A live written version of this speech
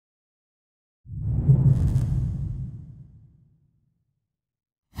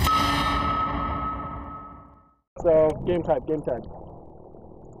So, game type. You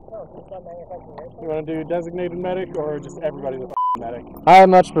want to do designated medic or just everybody's a medic? I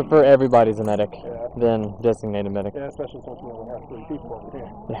much prefer everybody's a medic Yeah. than designated medic. Yeah, especially since we only have 3 people over here.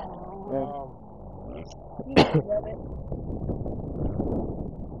 Yeah.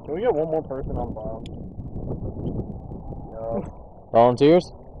 Can we get one more person on the bottom? No.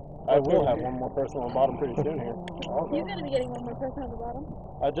 Volunteers? I will have one more person on the bottom pretty soon here. You're going to be getting one more person on the bottom?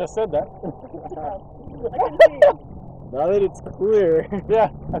 I just said that. I can see you. Now that it's clear. Yeah,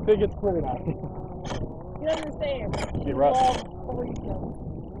 I think it's clear now. You don't understand. Be rough.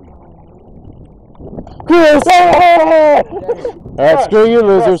 Chris! Alright, screw you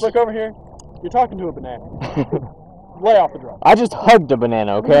losers. Look over here. You're talking to a banana. Lay off the drum. I just hugged a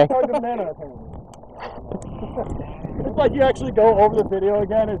banana, okay? You hugged a banana, apparently. It's like you actually go over the video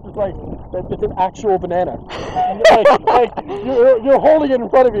again. It's just like it's an actual banana. like you're holding it in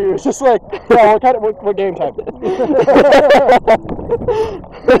front of you. It's just like, yeah, what game type?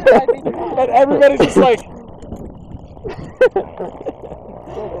 And everybody's just like,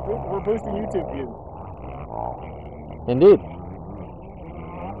 we're boosting YouTube views. Indeed.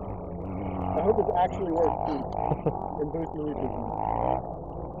 I hope it actually works too. In boosting YouTube views.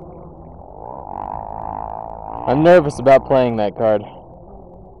 I'm nervous about playing that card.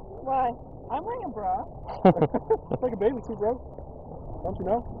 Why? I'm wearing a bra. It's like a baby suit, bro. Don't you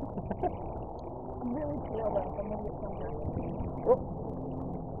know? I'm really pale though, so I'm gonna get sunglasses. Oh.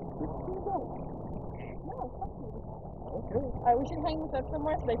 No, fuck you. Okay. Alright, we should hang this up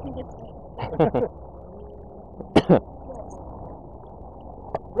somewhere so they think it's me.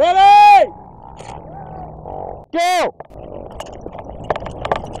 Ready! Go!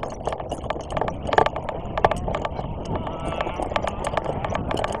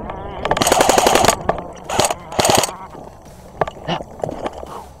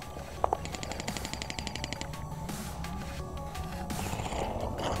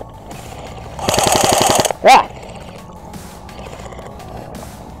 Ah!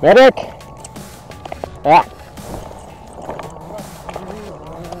 Medic! Ah!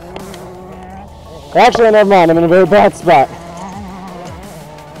 Actually, never mind. I'm in a very bad spot.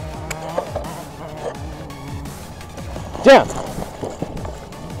 Down!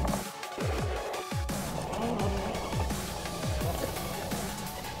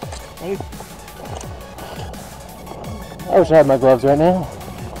 I wish I had my gloves right now.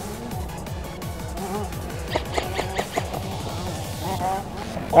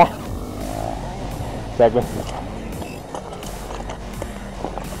 Ah! Segment.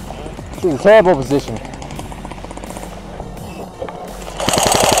 She's in a terrible position.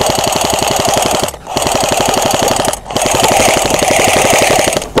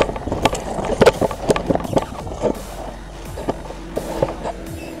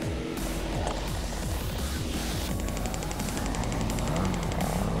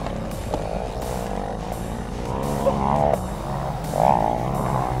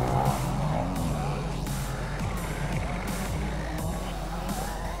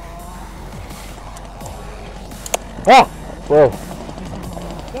 Ah! Whoa.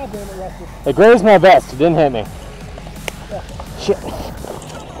 God damn it, Rusty. It grazed my vest. It didn't hit me. Shit.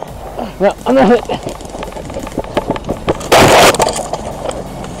 No, I'm not hit.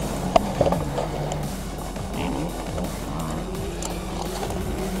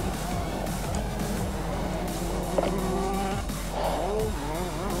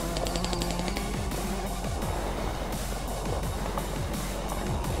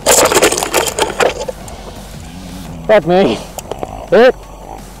 Fuck me. Hit.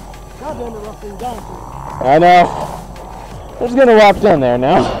 God damn it, Rusty, you're down. I know. I'm just gonna walk down there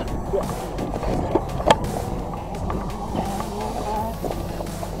now.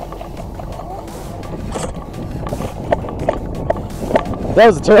 That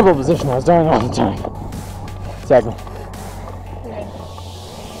was a terrible position. I was dying all the time. Second.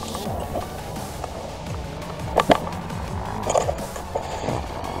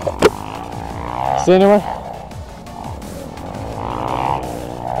 See anyone?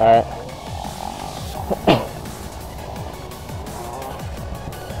 Alright.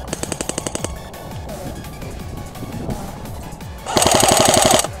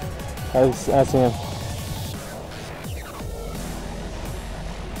 I see him.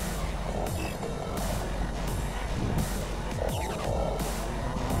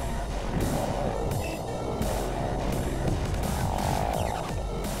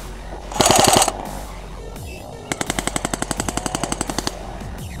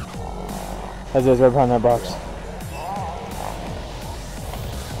 As is right behind that box.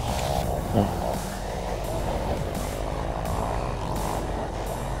 Yeah.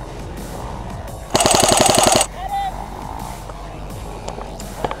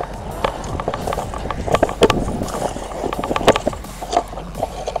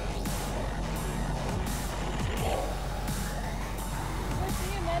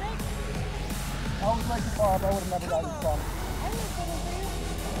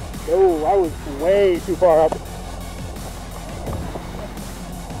 was way too far up.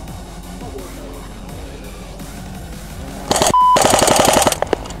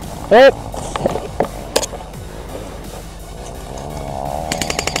 Hit!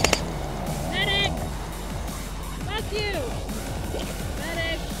 Medic! Fuck you!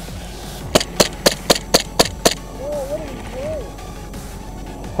 Medic! Whoa, what are you doing?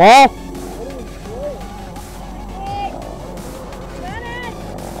 Huh? Medic!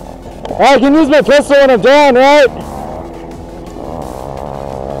 I can use my pistol when I'm down, right?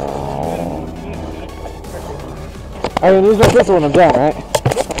 I can use my pistol when I'm down, right?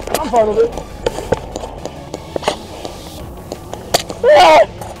 I'm part of it.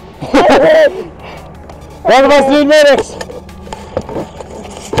 One of us need medics!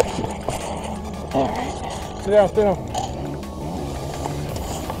 Sit down, sit down.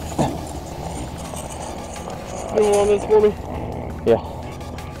 You want this for me? Yeah.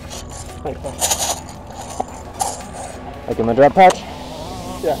 Thanks, man. Like in my drop pouch?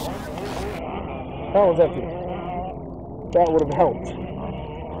 Yeah. That one's empty. That would have helped.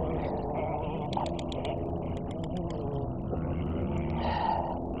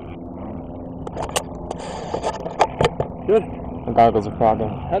 Good. My goggles are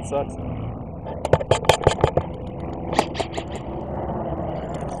fogging. That sucks.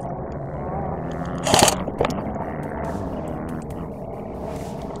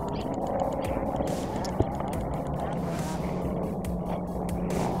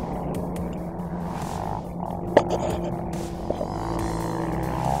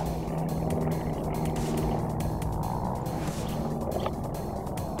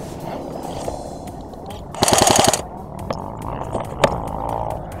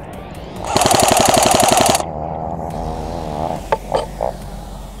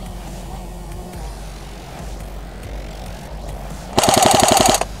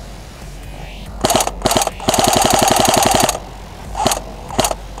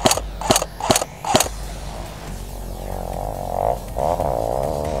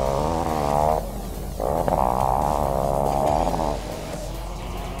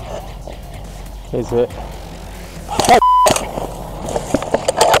 Is it?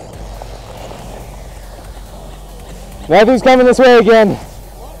 Matthew's coming this way again.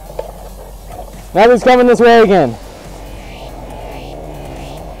 Matthew's coming this way again.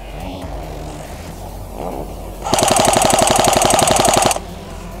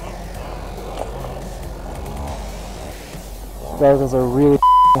 Goggles are really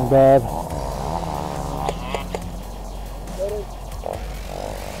bad.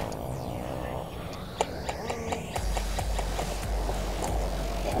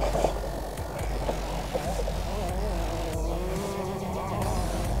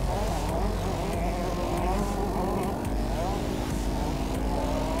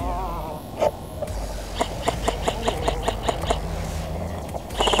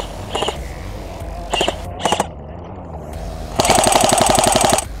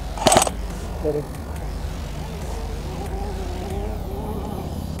 Ready?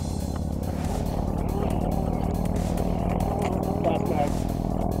 Last mag.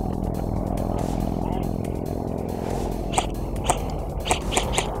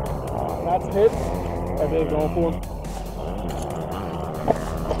 That's a hit. Okay, going for him.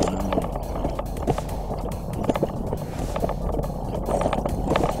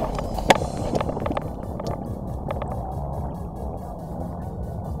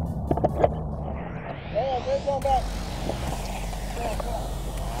 Going back.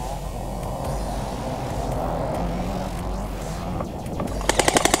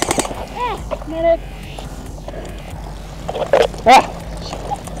 Medic! Ah!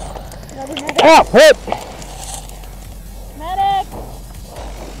 Another medic! Ah! Hit! Medic!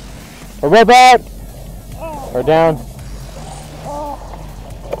 Or right back! Or down.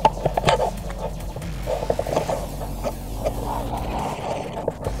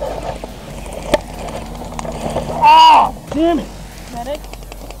 Ah! Damn it! Medic!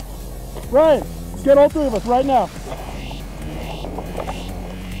 Ryan, let's get all three of us right now.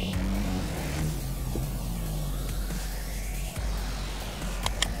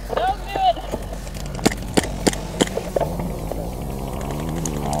 Don't do it!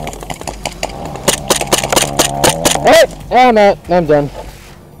 Hey! Oh, no, I'm done.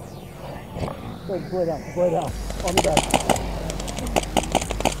 Just lay down, on your back.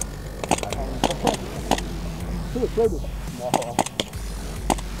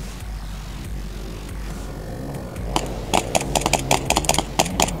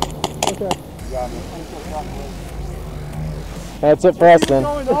 Okay. That's it for us then.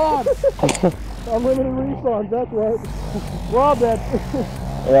 What's going on? Unlimited respawns, that's right. Rob that.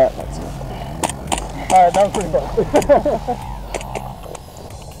 Yeah, that's it. Alright, that was pretty close.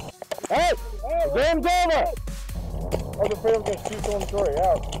 Hey! Game's over! I was afraid I was going to shoot someone's story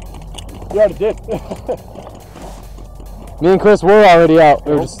out. You already did. Me and Chris were already out.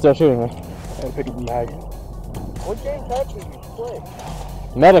 We were just still shooting. And pick up the mag. What game type did you play?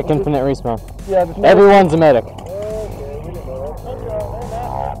 Medic infinite respawn. Yeah, this Everyone's a medic. Okay, we didn't know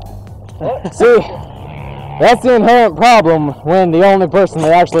that. See, that's the inherent problem when the only person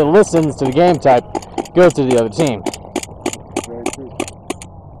that actually listens to the game type goes to the other team. Very true.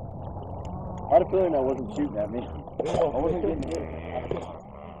 I had a feeling that wasn't shooting at me. I wasn't getting hit.